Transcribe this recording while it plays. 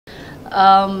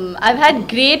I've had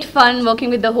great fun working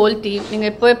with the whole team. We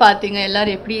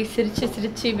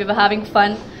were having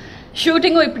fun.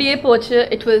 Shooting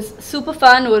it was super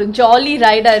fun, or jolly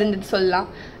ride and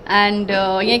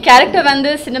my character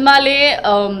vandu cinema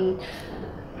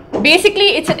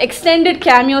basically it's an extended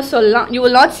cameo. You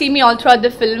will not see me all throughout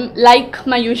the film like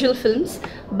my usual films,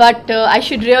 but I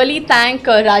should really thank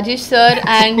Rajesh sir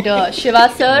and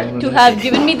Shiva sir to have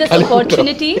given me this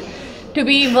opportunity to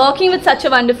be working with such a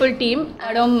wonderful team.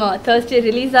 Thursday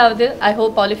release avudhu. I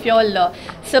hope all of you all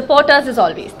support us as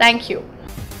always. Thank you.